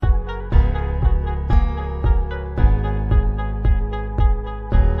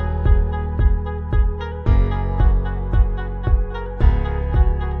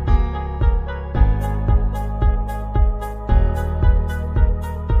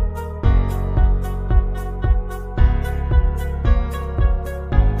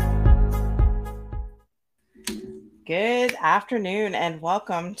afternoon, and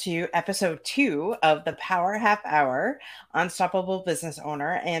welcome to episode 2 of the Power Half Hour Unstoppable Business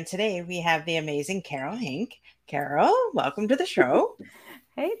Owner. And today we have the amazing Carol Hink. Carol, welcome to the show.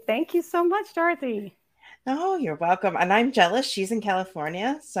 Hey, thank you so much, Dorothy. Oh, you're welcome. And I'm jealous. She's in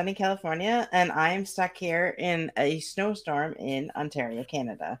California, sunny California, and I'm stuck here in a snowstorm in Ontario,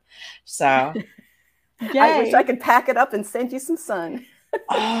 Canada. So, I wish I yay. could pack it up and send you some sun.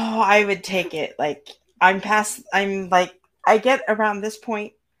 Oh, I would take it. I get around this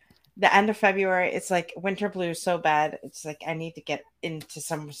point the end of February, it's like winter blues so bad. It's like I need to get into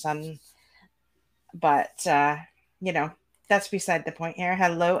some sun, but you know, that's beside the point here.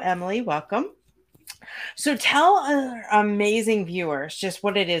 Hello, Emily. Welcome. So tell our amazing viewers just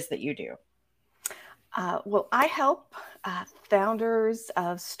what it is that you do. Well, I help founders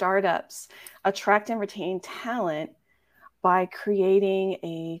of startups attract and retain talent by creating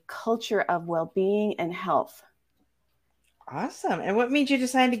a culture of well being and health. Awesome. And what made you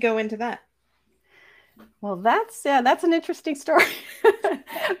decide to go into that? Well, that's an interesting story,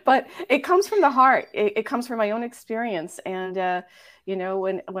 but it comes from the heart. It comes from my own experience, and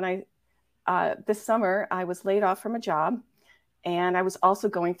when I this summer I was laid off from a job, and I was also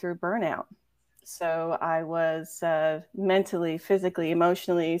going through burnout. So I was mentally, physically,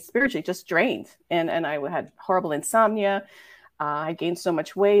 emotionally, spiritually just drained, and I had horrible insomnia. I gained so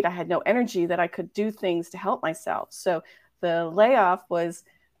much weight. I had no energy that I could do things to help myself. So the layoff was,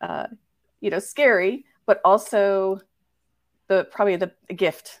 scary, but also probably the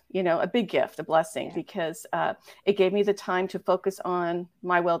gift, a big gift, a blessing, Yeah. because it gave me the time to focus on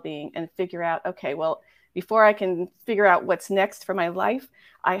my well-being and figure out, okay, well, before I can figure out what's next for my life,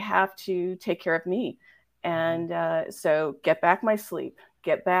 I have to take care of me. Mhm. And so get back my sleep,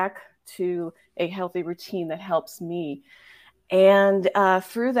 get back to a healthy routine that helps me. And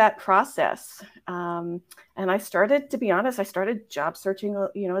through that process, and I started, to be honest, I started job searching,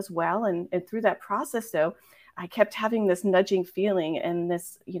 as well. And through that process, though, I kept having this nudging feeling and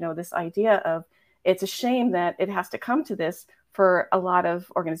this idea of it's a shame that it has to come to this for a lot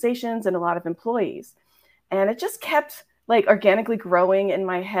of organizations and a lot of employees. And it just kept like organically growing in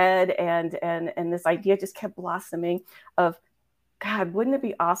my head, and this idea just kept blossoming of, God, wouldn't it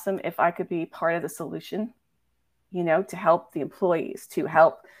be awesome if I could be part of the solution, to help the employees, to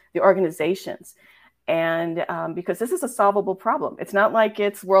help the organizations. And because this is a solvable problem. It's not like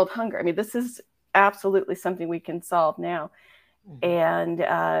it's world hunger. I mean, this is absolutely something we can solve now. Mhm.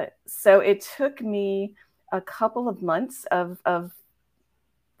 And so it took me a couple of months of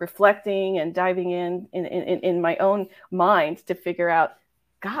reflecting and diving in my own mind to figure out,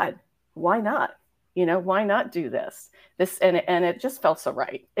 God, why not? Why not do this? And it just felt so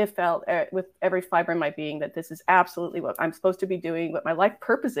right. It felt with every fiber in my being that this is absolutely what I'm supposed to be doing, what my life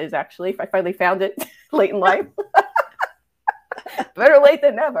purpose is. Actually, if I finally found it late in life, better late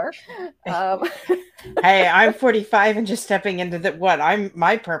than never. um, Hey, I'm 45 and just stepping into the what I'm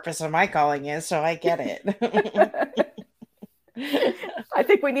my purpose and my calling is, so I get it. I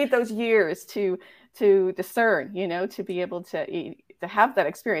think we need those years to discern, to be able to have that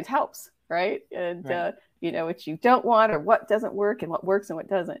experience helps, right? And Right, what you don't want or what doesn't work and what works and what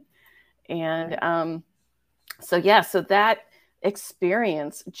doesn't. And right. so that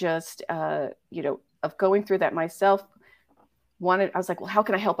experience just of going through that myself, I was like, well, how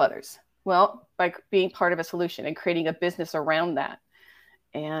can I help others? Well, by being part of a solution and creating a business around that.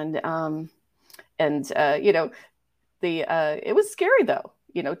 And and the it was scary, though,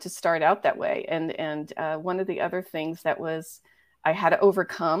 to start out that way. And one of the other things that was I had to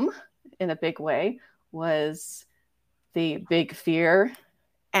overcome in a big way was the big fear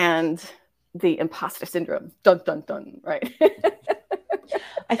and the imposter syndrome. Dun dun dun. Right.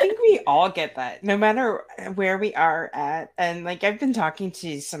 I think we all get that, no matter where we are at. And like I've been talking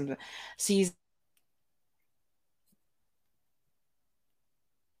to some seasoned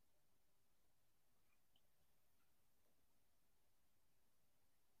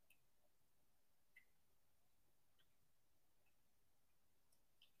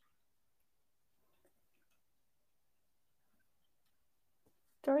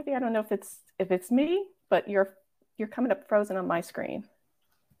Dorothy, I don't know if it's me, but you're coming up frozen on my screen,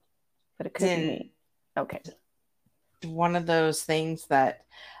 but it could be in me. Okay. one of those things that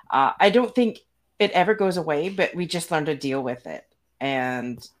I don't think it ever goes away, but we just learn to deal with it.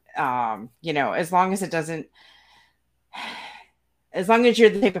 And as long as it doesn't, as long as you're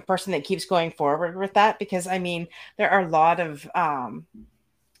the type of person that keeps going forward with that, because I mean, there are a lot of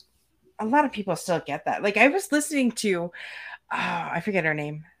people still get that. Like I was listening to, I forget her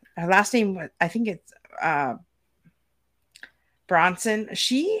name. Her last name, I think it's Bronson,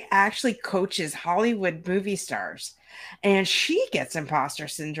 she actually coaches Hollywood movie stars, and she gets imposter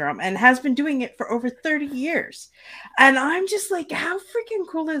syndrome and has been doing it for over 30 years. And I'm just like, how freaking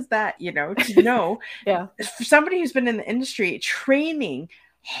cool is that, to know Yeah. for somebody who's been in the industry training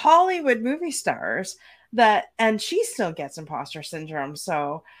Hollywood movie stars and she still gets imposter syndrome.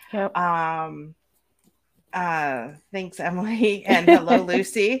 So, Yep. thanks, Emily, and hello,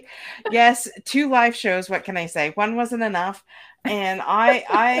 Lucy. Yes, 2 live shows. What can I say? One wasn't enough, and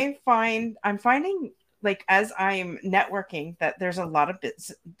I'm finding, like, as I'm networking, that there's a lot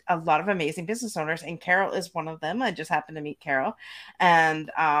of amazing business owners, and Carol is one of them. I just happened to meet Carol,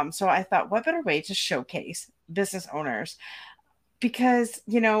 and so I thought, what better way to showcase business owners? Because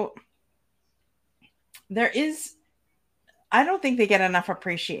there is, I don't think they get enough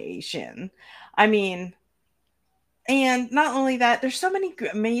appreciation. I mean, and not only that, there's so many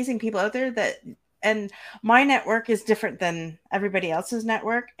amazing people out there and my network is different than everybody else's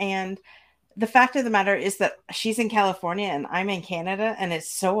network. And the fact of the matter is that she's in California and I'm in Canada, and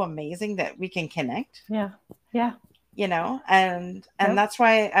it's so amazing that we can connect. Yeah. Yeah. And Yep. that's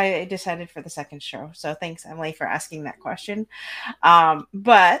why I decided for the second show. So thanks, Emily, for asking that question.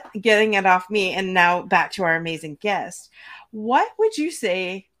 But getting it off me, and now back to our amazing guest. What would you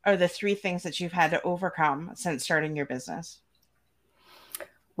say are the 3 things that you've had to overcome since starting your business?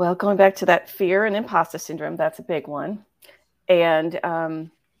 Well, going back to that fear and imposter syndrome, that's a big one. And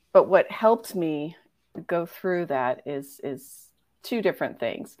but what helped me go through that is 2 different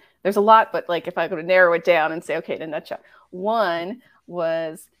things. There's a lot, but like if I go to narrow it down and say, okay, in a nutshell, one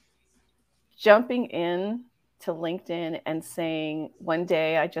was jumping in to LinkedIn and saying, one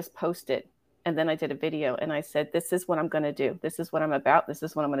day I just posted, and then I did a video and I said, this is what I'm going to do. This is what I'm about. This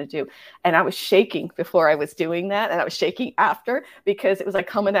is what I'm going to do. And I was shaking before I was doing that. And I was shaking after, because it was like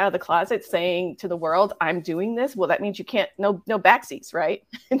coming out of the closet saying to the world, I'm doing this. Well, that means you can't, no backseats, right?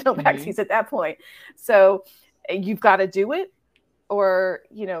 No backseats at that point. So you've got to do it, or,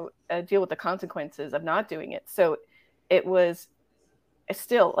 deal with the consequences of not doing it. So it was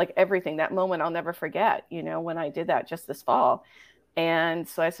still like everything, that moment I'll never forget, when I did that just this fall. And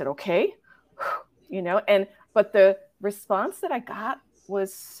so I said, okay, but the response that I got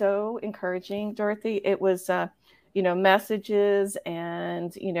was so encouraging, Dorothy. It was, messages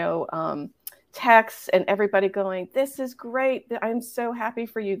and, texts, and everybody going, this is great. I'm so happy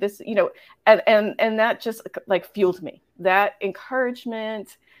for you. This, and that just like fueled me, that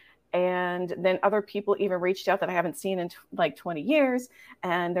encouragement. And then other people even reached out that I haven't seen in like 20 years.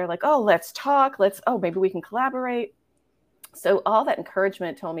 And they're like, oh, let's talk. Maybe we can collaborate. So all that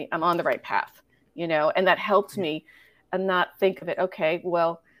encouragement told me I'm on the right path, and that helped me and not think of it, okay,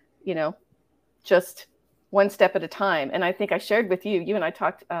 well, just one step at a time. And I think I shared with you and I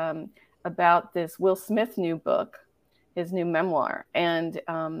talked about this Will Smith new book, his new memoir. And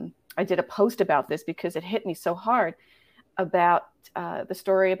I did a post about this because it hit me so hard, about the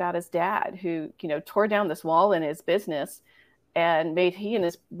story about his dad who, tore down this wall in his business and made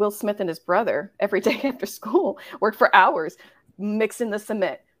Will Smith and his brother every day after school work for hours, mixing the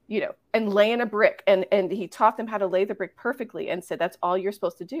cement, and laying a brick. And he taught them how to lay the brick perfectly and said, that's all you're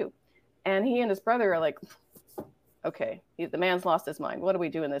supposed to do. And he and his brother are like, okay, the man's lost his mind. What are we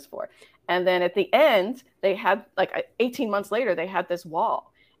doing this for? And then at the end, they had, like 18 months later, they had this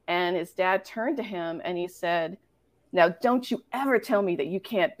wall. And his dad turned to him and he said, now, don't you ever tell me that you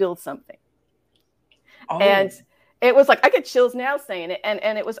can't build something. Oh. And it was like, I get chills now saying it.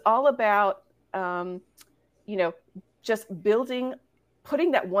 And it was all about, just building,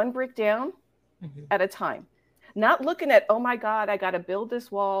 putting that one brick down at a time, not looking at, oh my God, I got to build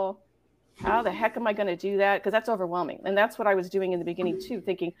this wall. How the heck am I going to do that? Because that's overwhelming. And that's what I was doing in the beginning too,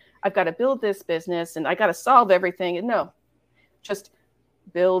 thinking I've got to build this business and I got to solve everything. And no, just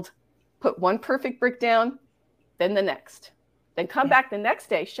build, put one perfect brick down, then the next, then come back the next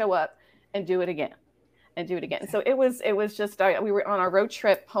day, show up and do it again. So it was just, we were on our road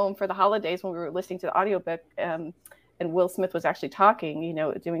trip home for the holidays when we were listening to the audiobook, and Will Smith was actually talking,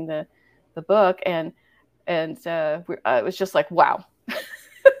 doing the book. And it was just like, wow,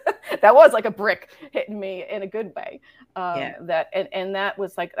 that was like a brick hitting me in a good way. That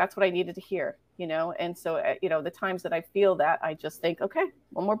was like, that's what I needed to hear, And so, the times that I feel that, I just think, okay,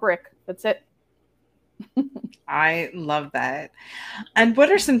 one more brick. That's it. I love that. And what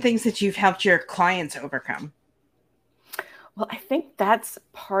are some things that you've helped your clients overcome? Well, I think that's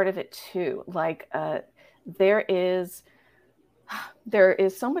part of it too. Like, there is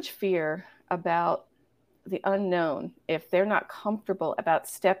so much fear about the unknown if they're not comfortable about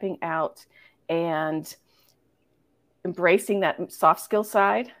stepping out and embracing that soft skill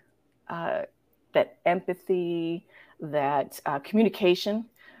side, that empathy, that communication,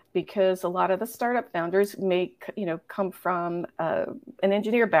 because a lot of the startup founders may, come from an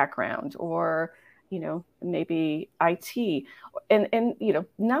engineer background, or, maybe IT, and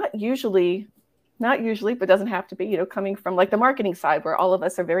not usually, but doesn't have to be, coming from like the marketing side where all of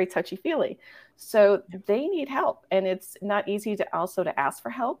us are very touchy feely. So they need help, and it's not easy to also to ask for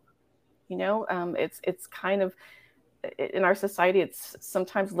help. It's kind of, in our society, it's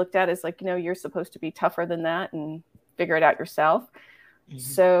sometimes looked at as like, you're supposed to be tougher than that and figure it out yourself. Mhm.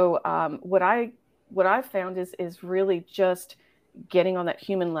 So what I've found is really just getting on that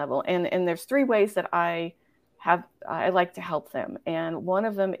human level. And there's three ways that I like to help them. And one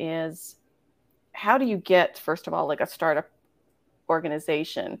of them is, how do you get, first of all, like a startup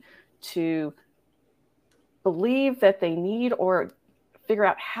organization to believe that they need, or figure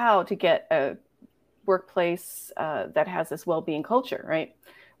out how to get a workplace that has this well-being culture, right?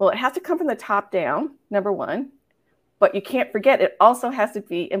 Well, it has to come from the top down, number one, but you can't forget it also has to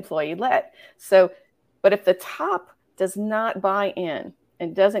be employee led. So, but if the top does not buy in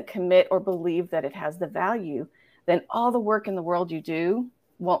and doesn't commit or believe that it has the value, then all the work in the world you do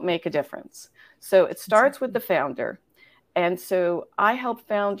won't make a difference. So it starts with the founder. And so I help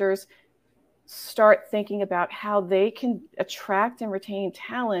founders start thinking about how they can attract and retain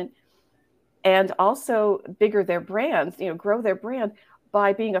talent, and also bigger their brands, grow their brand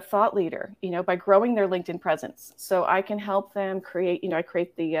by being a thought leader, by growing their LinkedIn presence. So I can help them create, I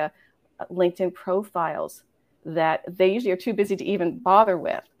create the LinkedIn profiles that they usually are too busy to even bother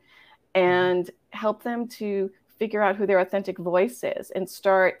with, and help them to figure out who their authentic voice is and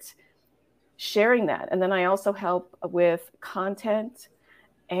start sharing that. And then I also help with content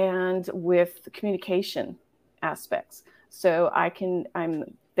and with the communication aspects. So I'm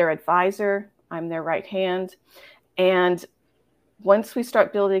their advisor, I'm their right hand. And once we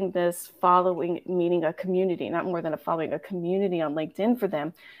start building this following, meaning a community, not more than a following, a community on LinkedIn for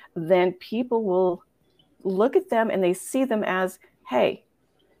them, then people will look at them and they see them as, hey,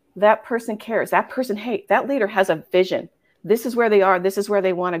 that person cares. That person, hey, that leader has a vision. This is where they are. This is where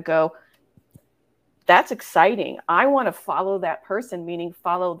they want to go. That's exciting. I want to follow that person, meaning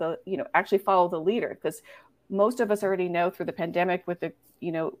actually follow the leader, because most of us already know through the pandemic with the,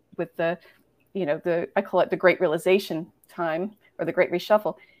 I call it the great realization time, or the great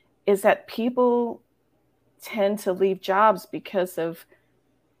reshuffle, is that people tend to leave jobs because of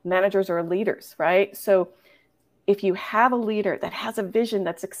managers or leaders, right? So if you have a leader that has a vision,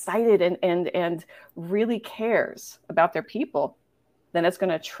 that's excited and really cares about their people, then it's going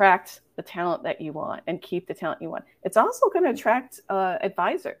to attract the talent that you want and keep the talent you want. It's also going to attract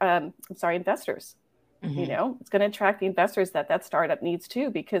investors. Mhm. It's going to attract the investors that startup needs too,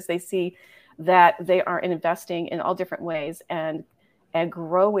 because they see that they are investing in all different ways and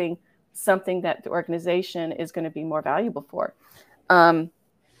growing something that the organization is going to be more valuable for.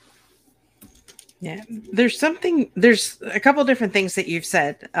 Yeah, there's a couple different things that you've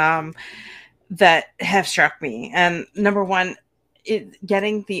said that have struck me. And number one,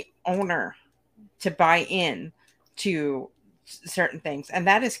 getting the owner to buy in to certain things, and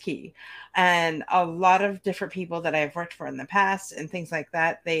that is key. And a lot of different people that I've worked for in the past and things like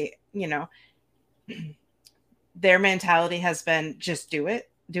that, they, their mentality has been just do it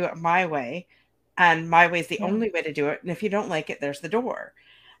my way, and my way is the Yeah, only way to do it, and if you don't like it, there's the door.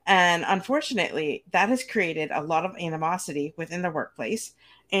 And unfortunately, that has created a lot of animosity within the workplace,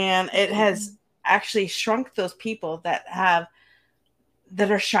 and it absolutely. has actually shrunk those people that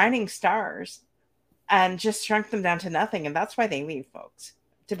are shining stars, and just shrunk them down to nothing. And that's why they leave, folks.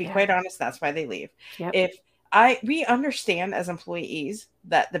 To be Yeah. quite honest, that's why they leave. Yep. If I We understand as employees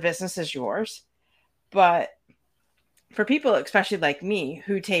that the business is yours, but for people, especially like me,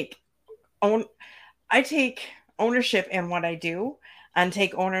 who own I take ownership in what I do, and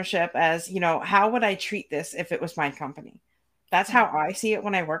take ownership as, how would I treat this if it was my company? That's Yeah. how I see it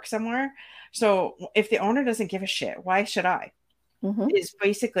when I work somewhere. So if the owner doesn't give a shit, why should I? Mm-hmm. Is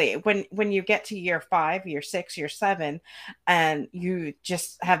basically when you get to year 5, year 6, year 7, and you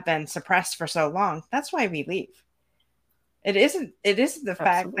just have been suppressed for so long, that's why we leave. It isn't the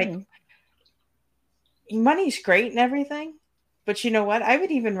fact, like, Absolutely. money's great and everything, but you know what? I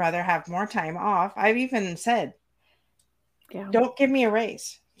would even rather have more time off. I've even said, Yeah. don't give me a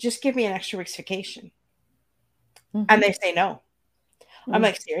raise. Just give me an extra week's vacation. And Mm-hmm. they say no. I'm Mm.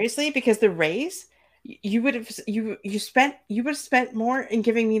 like, seriously? Because the raise, you would have spent more in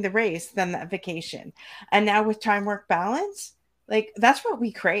giving me the raise than that vacation. And now with time work balance, like, that's what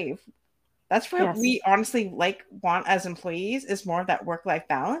we crave. That's what Yes. we honestly want as employees, is more of that work life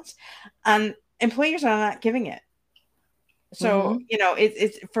balance. And employers are not giving it. So,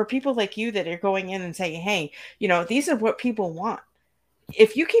 it's for people like you that are going in and saying, hey, these are what people want.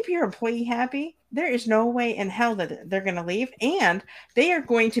 If you keep your employee happy, there is no way in hell that they're going to leave. And they are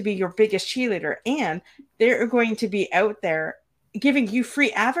going to be your biggest cheerleader. And they're going to be out there giving you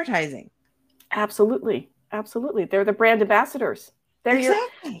free advertising. Absolutely. Absolutely. They're the brand ambassadors. They're your,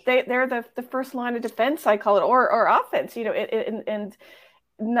 Exactly. they're the first line of defense, I call it, or offense, and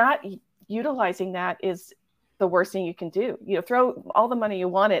not utilizing that is the worst thing you can do. Throw all the money you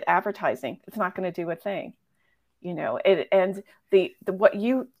want at advertising. It's not going to do a thing. And the what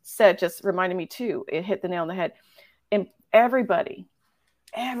you said just reminded me too. It hit the nail on the head. And everybody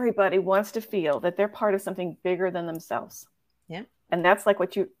wants to feel that they're part of something bigger than themselves. Yeah. And that's like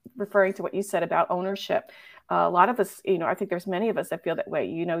referring to what you said about ownership. A lot of us, I think there's many of us that feel that way.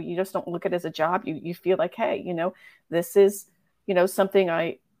 You just don't look at it as a job. You feel like, hey, this is, something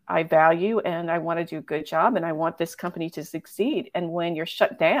I value, and I want to do a good job, and I want this company to succeed. And when you're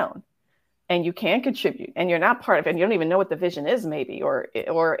shut down and you can contribute and you're not part of it, and you don't even know what the vision is, maybe, or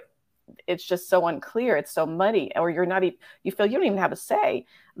it's just so unclear, it's so muddy, or you feel you don't even have a say,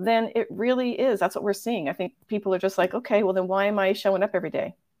 then it really is. That's what we're seeing. I think people are just like, okay, well then why am I showing up every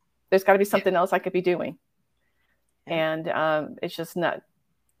day? There's got to be something else I could be doing. Yeah. And it's just not,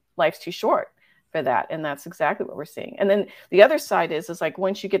 life's too short for that. And that's exactly what we're seeing. And then the other side is like,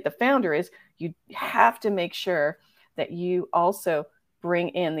 once you get the founder, is you have to make sure that you also bring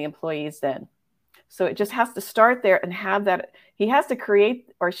in the employees then. So it just has to start there and have that. He has to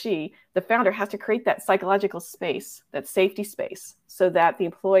create, or she, the founder, has to create that psychological space, that safety space, so that the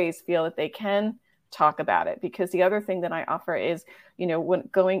employees feel that they can talk about it. Because the other thing that I offer is, when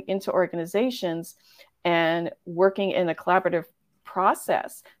going into organizations and working in a collaborative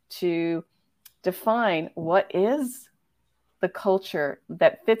process to define what is the culture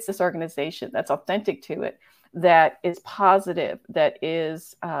that fits this organization, that's authentic to it, that is positive, that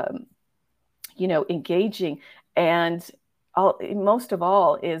is engaging, and most of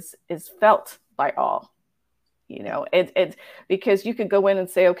all is felt by all. It's because you could go in and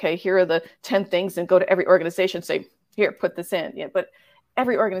say, okay, here are the 10 things, and go to every organization and say, here, put this in. But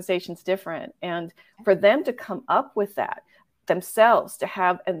every organization's different, and for them to come up with that themselves,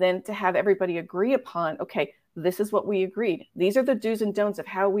 and then to have everybody agree upon, okay, this is what we agreed. These are the do's and don'ts of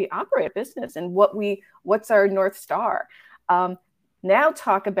how we operate a business, and what's our North Star. Now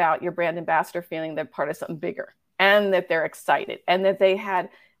talk about your brand ambassador feeling they're part of something bigger, and that they're excited, and that they had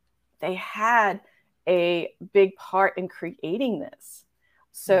a big part in creating this.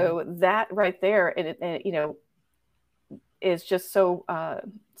 So that right there, is just so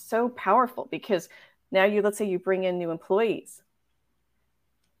powerful, because now let's say you bring in new employees.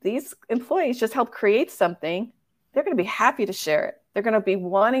 These employees just help create something. They're going to be happy to share it. They're going to be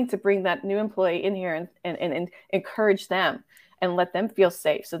wanting to bring that new employee in here and encourage them and let them feel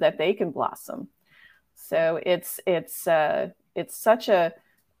safe so that they can blossom. So it's such a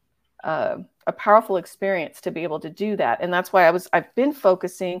powerful experience to be able to do that. And that's why I've been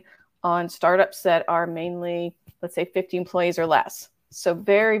focusing on startups that are mainly, let's say, 50 employees or less. So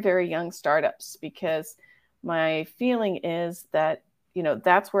very, very young startups, because my feeling is that,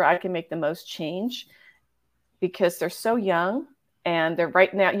 that's where I can make the most change, because they're so young, and they're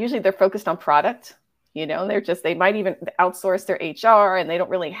right now, usually they're focused on product, they might even outsource their HR, and they don't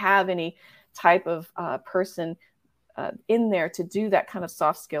really have any type of person in there to do that kind of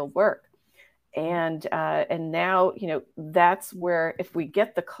soft skill work. And now, that's where, if we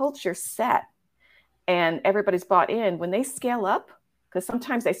get the culture set and everybody's bought in, when they scale up, because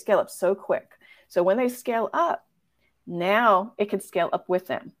sometimes they scale up so quick. So when they scale up, now it can scale up with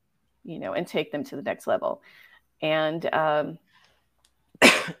them, and take them to the next level. And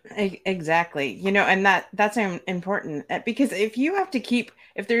exactly, and that's important, because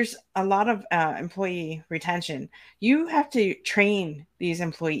if there's a lot of employee retention, you have to train these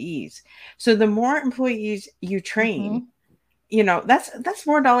employees. So the more employees you train, that's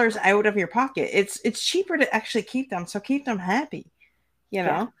more dollars out of your pocket. It's cheaper to actually keep them, so keep them happy.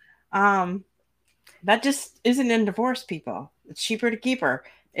 Yeah. That just isn't in divorce, people. It's cheaper to keep her.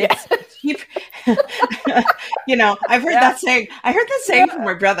 It's cheap. I've heard that saying. I heard that saying from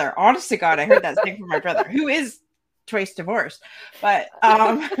my brother. Honest to God, I heard that saying from my brother, who is twice divorced. But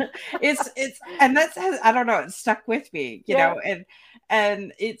it's and that's, I don't know, it stuck with me,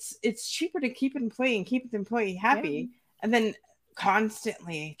 and it's cheaper to keep an employee and keep the employee happy, and then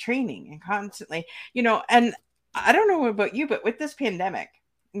constantly training and constantly, and I don't know about you, but with this pandemic,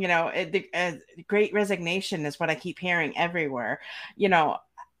 the great resignation is what I keep hearing everywhere.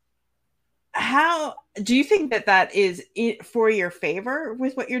 how do you think that that is for your favor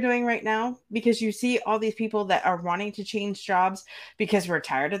with what you're doing right now? Because you see all these people that are wanting to change jobs because we're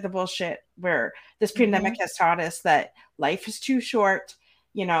tired of the bullshit. Where this pandemic Mm-hmm. has taught us that life is too short.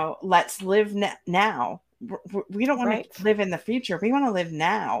 You know, let's live now. We don't want to Right. live in the future. We want to live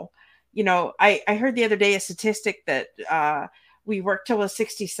now. You know, I heard the other day a statistic that we work till we're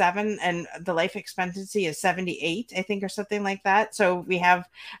 67 and the life expectancy is 78, I think, or something like that. So we have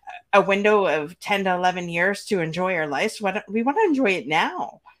a window of 10 to 11 years to enjoy our lives. What we want to enjoy it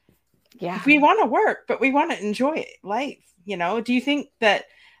now. Yeah. We want to work, but we want to enjoy life. You know, do you think that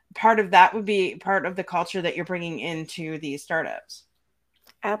part of that would be part of the culture that you're bringing into these startups?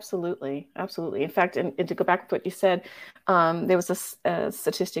 Absolutely, absolutely. In fact, and to go back to what you said, there was a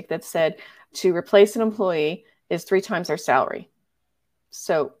statistic that said to replace an employee is 3 times their salary.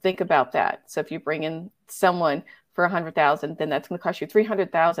 So think about that. So if you bring in someone for 100,000, then that's going to cost you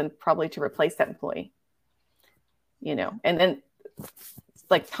 300,000 probably to replace that employee. You know, and then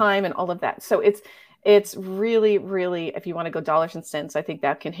like time and all of that. So it's really, really, if you want to go dollars and cents, I think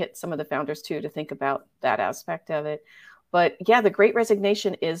that can hit some of the founders too to think about that aspect of it. But yeah, the Great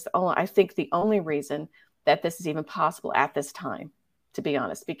Resignation is, I think, the only reason that this is even possible at this time, to be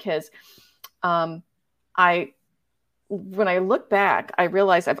honest, because um, I, when I look back, I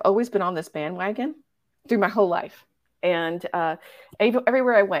realize I've always been on this bandwagon through my whole life, and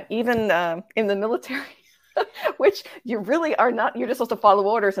everywhere I went, even in the military. Which you really are not, you're just supposed to follow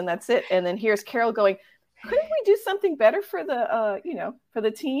orders and that's it. And then here's Carol going, couldn't we do something better for the, for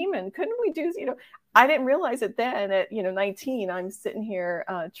the team? And couldn't we do, I didn't realize it then at, 19, I'm sitting here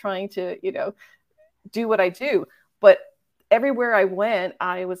trying to, do what I do. But everywhere I went,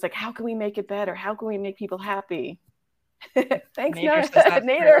 I was like, how can we make it better? How can we make people happy? Thanks, Nader says that's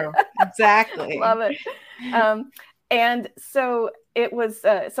Nader. true. Exactly. Love it. And so it was,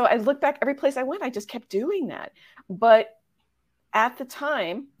 so I look back every place I went, I just kept doing that. But at the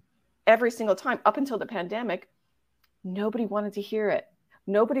time, every single time up until the pandemic, nobody wanted to hear it.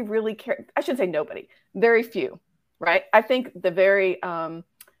 Nobody really cared. I shouldn't say nobody, very few, right? I think the very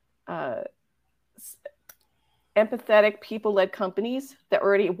empathetic people-led companies that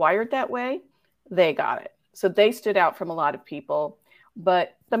already wired that way, they got it. So they stood out from a lot of people.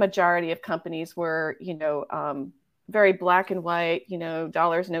 But the majority of companies were, very black and white,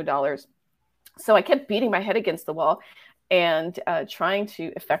 dollars, no dollars. So I kept beating my head against the wall and trying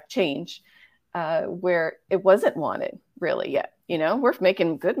to effect change where it wasn't wanted really yet. We're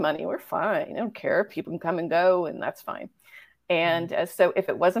making good money. We're fine. I don't care. People can come and go, and that's fine. And so if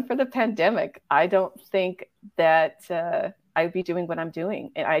it wasn't for the pandemic, I don't think that I'd be doing what I'm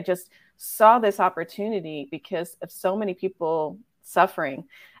doing. And I just saw this opportunity because of so many people suffering.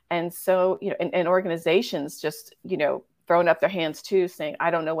 And so, and organizations just, throwing up their hands too, saying, I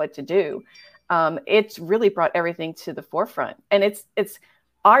don't know what to do. It's really brought everything to the forefront. And it's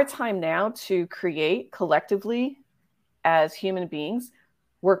our time now to create collectively as human beings,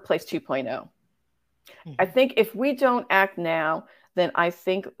 Workplace 2.0. Mm-hmm. I think if we don't act now, then I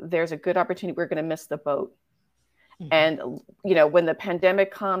think there's a good opportunity we're going to miss the boat. Mm-hmm. And, when the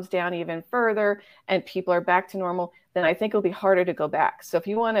pandemic calms down even further and people are back to normal, then I think it'll be harder to go back. So if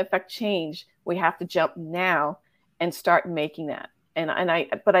you want to affect change, we have to jump now and start making that.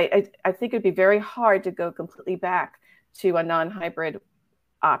 I think it'd be very hard to go completely back to a non-hybrid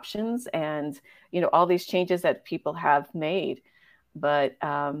options and, all these changes that people have made. But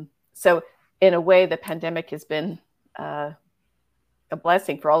so in a way, the pandemic has been a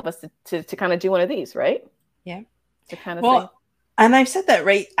blessing for all of us to kind of do one of these, right? Yeah. To kind of say. And I've said that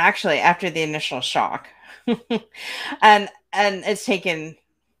right actually after the initial shock. and it's taken,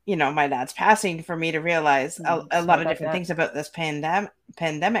 my dad's passing for me to realize a lot of different things about this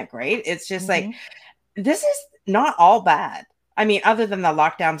pandemic, right? It's just like, this is not all bad. I mean, other than the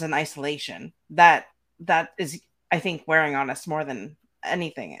lockdowns and isolation, that is, I think, wearing on us more than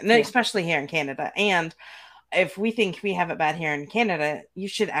anything, and especially here in Canada. And if we think we have it bad here in Canada, you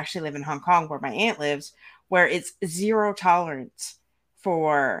should actually live in Hong Kong, where my aunt lives, where it's zero tolerance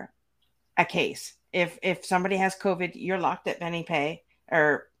for a case. If somebody has COVID, you're locked at Penny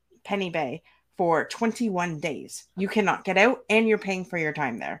Bay for 21 days. You cannot get out, and you're paying for your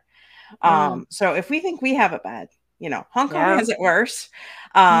time there. So if we think we have it bad, Hong Kong has it worse.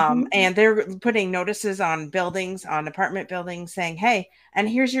 And they're putting notices on buildings, on apartment buildings, saying, hey, and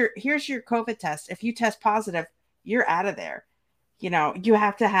here's your COVID test. If you test positive, you're out of there. You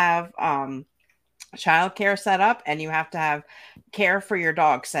have to have childcare set up, and you have to have care for your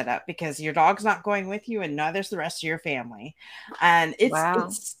dog set up, because your dog's not going with you, and neither's the rest of your family. And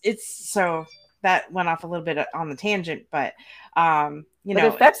it's so that went off a little bit on the tangent, but you But it know,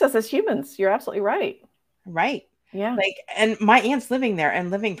 affects us as humans. You're absolutely right. right. Yeah. Like, and my aunt's living there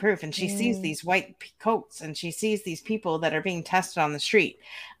and living proof, and she sees Mm. these white coats, and she sees these people that are being tested on the street,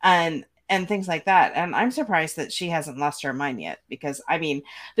 and things like that. And I'm surprised that she hasn't lost her mind yet, because I mean,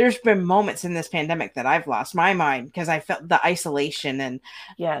 there's been moments in this pandemic that I've lost my mind because I felt the isolation, and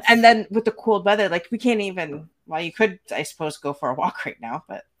Yes. then with the cold weather, like we can't even. Well, you could, I suppose, go for a walk right now,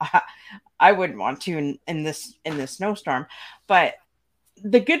 but I wouldn't want to in this snowstorm. But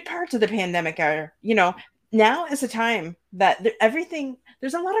the good parts of the pandemic are, now is a time that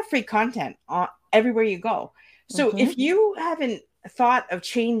there's a lot of free content everywhere you go. So Mm-hmm. if you haven't thought of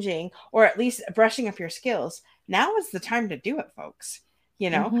changing or at least brushing up your skills, now is the time to do it, folks.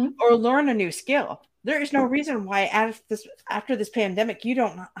 Mm-hmm. Or learn a new skill. There is no reason why after this pandemic you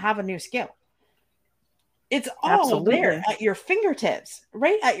don't have a new skill. It's all there Absolutely. at your fingertips,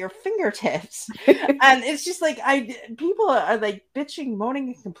 right at your fingertips. And it's just like people are like bitching, moaning,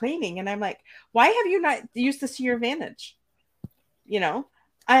 and complaining, and I'm like, why have you not used this to your advantage? You know,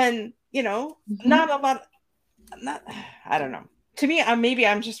 and Mm-hmm. not a lot. Not, I don't know. To me, maybe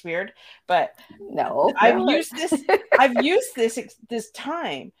I'm just weird, but No, I've no. used this. I've used this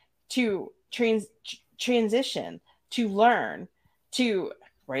time to transition, to learn, to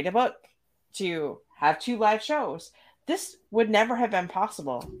write a book, to have 2 live shows. This would never have been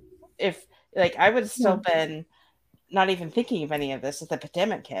possible if, like, I would have still Hmm. been not even thinking of any of this if the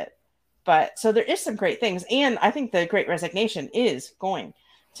pandemic hit. But so there is some great things, and I think the Great Resignation is going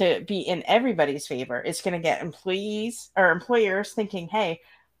to be in everybody's favor. It's going to get employees or employers thinking, "Hey,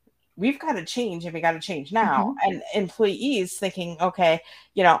 we've got to change, and we got to change now," Mm-hmm. and employees thinking, "Okay,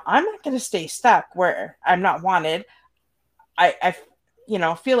 I'm not going to stay stuck where I'm not wanted. I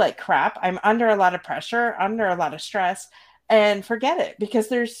feel like crap. I'm under a lot of pressure, under a lot of stress, and forget it, because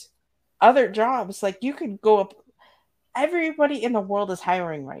there's other jobs. Like, you could go up. Everybody in the world is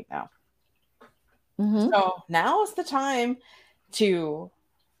hiring right now, Mm-hmm. so now is the time to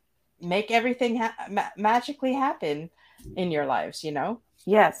make everything magically happen in your lives.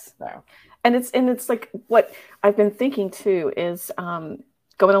 Yes. So And it's like what I've been thinking too is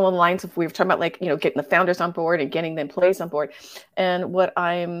going along the lines of we were talking about, like, getting the founders on board and getting the employees on board. And what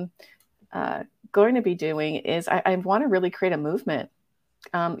I'm uh, going to be doing is I want to really create a movement.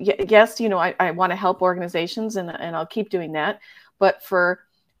 Yes, I want to help organizations, and I'll keep doing that. But for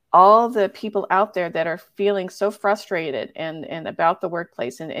all the people out there that are feeling so frustrated and about the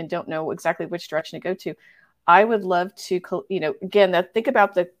workplace, and don't know exactly which direction to go to, I would love to, again, think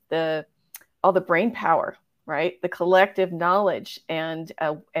about the all the brain power, right? The collective knowledge and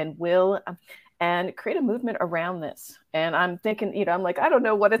will, and create a movement around this. And I'm thinking, I'm like, I don't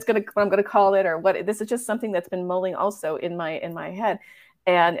know what I'm gonna call it, or what. This is just something that's been mulling also in my head.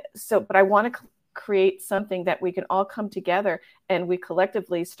 And so, but I want to create something that we can all come together and we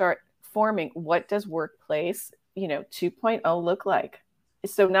collectively start forming. What does workplace 2.0 look like?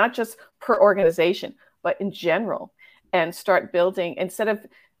 So not just per organization, but in general, and start building, instead of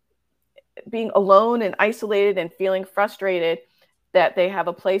being alone and isolated and feeling frustrated, that they have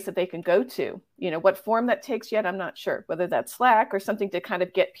a place that they can go to. What form that takes yet, I'm not sure, whether that's Slack or something to kind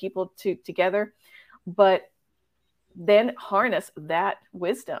of get people together, but then harness that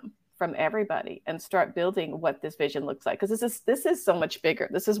wisdom from everybody and start building what this vision looks like. Because this is so much bigger.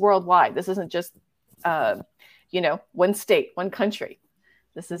 This is worldwide. This isn't just one state, one country.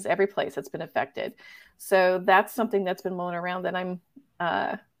 This is every place that's been affected. So that's something that's been mulling around that I'm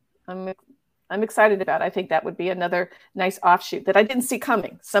excited about. I think that would be another nice offshoot that I didn't see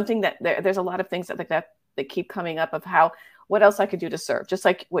coming. Something that there's a lot of things that keep coming up of what else I could do to serve, just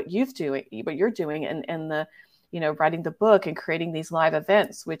like what you're doing, and the writing the book and creating these live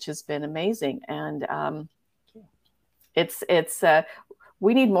events, which has been amazing. And it's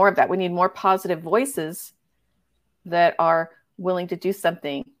we need more of that. We need more positive voices that are willing to do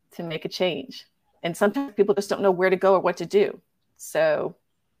something to make a change. And sometimes people just don't know where to go or what to do. So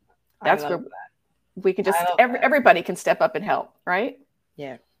I that's love where that. we can I just love that. everybody can step up and help, right?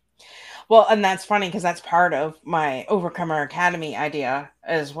 Yeah. Well, and that's funny because that's part of my Overcomer Academy idea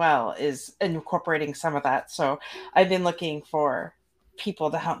as well, is incorporating some of that. So I've been looking for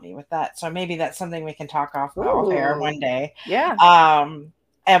people to help me with that. So maybe that's something we can talk off air Ooh, one day. yeah.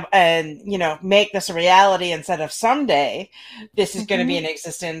 And make this a reality instead of someday. This is going to be Mm-hmm. in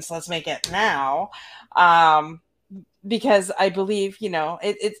existence. Let's make it now. Um, because I believe,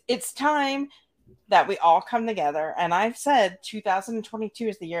 it's time that we all come together. And I've said 2022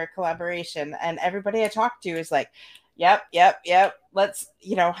 is the year of collaboration. And everybody I talk to is like, yep, yep, yep. Let's,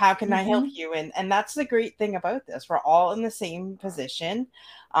 how can I help Mm-hmm. you? And that's the great thing about this. We're all in the same position.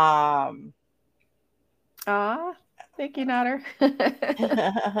 Um, Ah, thank you, Nader.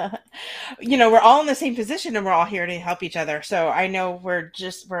 We're all in the same position and we're all here to help each other. So I know we're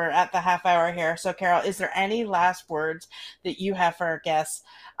at the half hour here. So Carol, is there any last words that you have for our guests?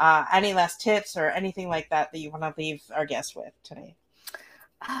 Any last tips or anything like that that you want to leave our guests with today?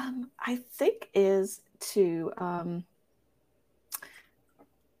 I think is to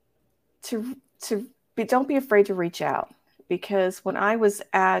be, don't be afraid to reach out, because when I was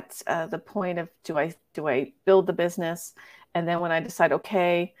at the point of do I build the business, and then when I decide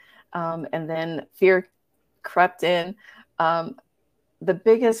okay, and then fear crept in. Um, the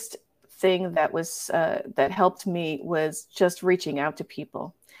biggest thing that helped me was just reaching out to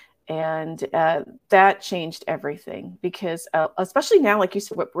people, and that changed everything, because especially now, like you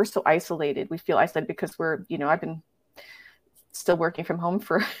said, we're so isolated. We feel isolated because I've been still working from home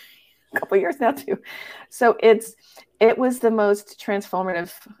for a couple of years now too. So it was the most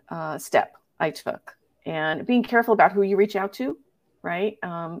transformative step I took, and being careful about who you reach out to, right?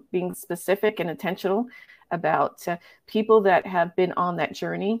 Being specific and intentional about people that have been on that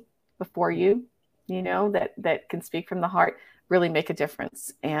journey before you, that can speak from the heart, really make a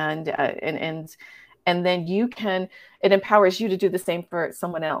difference, and then it empowers you to do the same for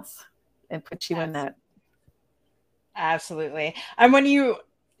someone else and put you in that. Absolutely. And when you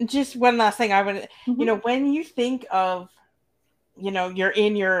just one last thing, I would, Mm-hmm. when you think of, you're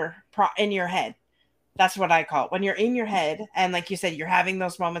in your head. That's what I call it. When you're in your head, and like you said, you're having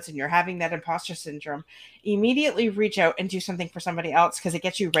those moments and you're having that imposter syndrome, immediately reach out and do something for somebody else, because it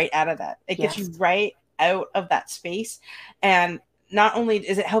gets you right out of that. It gets you Yes, right out of that space. And not only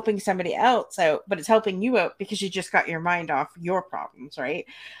is it helping somebody else out, but it's helping you out because you just got your mind off your problems, right?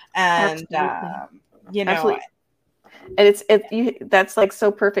 And, absolutely. you know, Absolutely. And that's like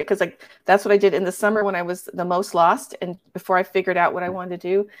so perfect, because like that's what I did in the summer when I was the most lost, and before I figured out what I wanted to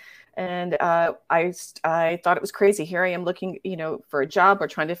do. And I thought it was crazy. Here I am looking, for a job or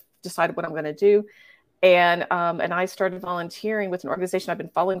trying to decide what I'm going to do. And I started volunteering with an organization I've been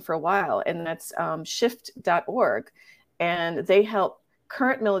following for a while, and that's shift.org. And they help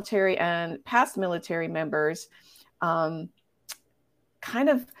current military and past military members um, kind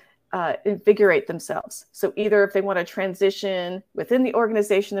of invigorate themselves. So either if they want to transition within the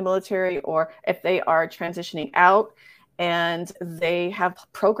organization, the military, or if they are transitioning out, and they have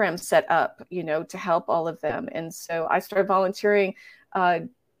programs set up, to help all of them. And so I started volunteering,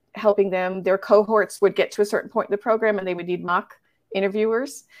 helping them. Their cohorts would get to a certain point in the program and they would need mock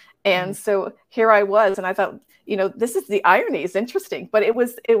interviewers. And so here I was, and I thought, this is the irony. It's interesting, but it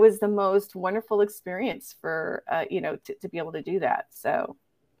was the most wonderful experience for to be able to do that. So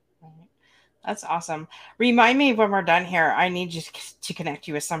that's awesome. Remind me when we're done here. I need you to connect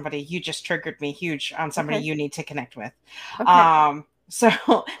you with somebody. You just triggered me huge on somebody okay, you need to connect with. okay, So,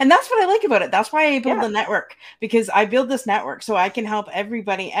 and that's what I like about it. That's why I build yeah. a network, because I build this network so I can help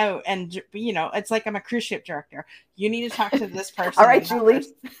everybody out. And, it's like I'm a cruise ship director. You need to talk to this All person right, and that Julie,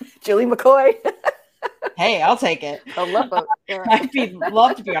 person. Julie McCoy, Hey, I'll take it. the Love Boat. All right.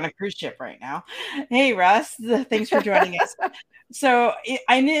 Love to be on a cruise ship right now. Hey, Russ, thanks for joining us. So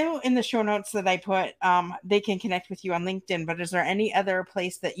I knew in the show notes that I put they can connect with you on LinkedIn, but is there any other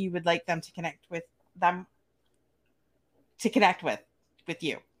place that you would like them them to connect with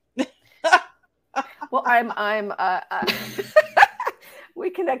you? Well, we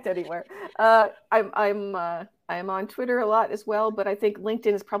connect anywhere. I'm on Twitter a lot as well, but I think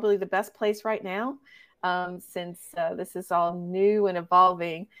LinkedIn is probably the best place right now, since this is all new and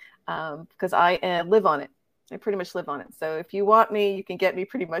evolving. Because I live on it. I pretty much live on it. So if you want me, you can get me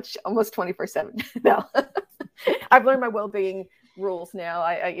pretty much almost 24/7. Now, I've learned my well-being rules now.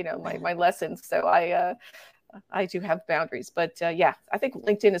 My lessons. So I do have boundaries, but yeah, I think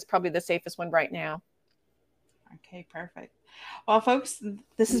LinkedIn is probably the safest one right now. Okay, perfect. Well, folks,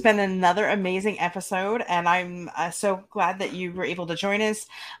 this has been another amazing episode, and I'm so glad that you were able to join us.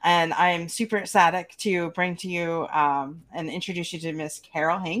 And I'm super ecstatic to bring to you and introduce you to Miss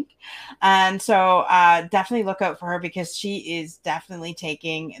Carol Hink. And so definitely look out for her, because she is definitely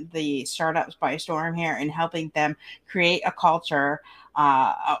taking the startups by storm here and helping them create a culture.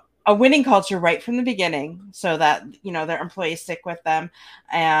 A winning culture right from the beginning, so that their employees stick with them,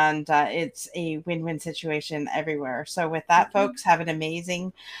 and it's a win-win situation everywhere. So with that, Mm-hmm. folks, have an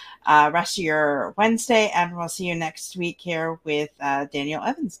amazing rest of your Wednesday, and we'll see you next week here with Daniel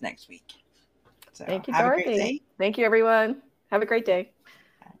Evans next week. So Thank you, have a great Dorothy. day. Thank you, everyone. Have a great day.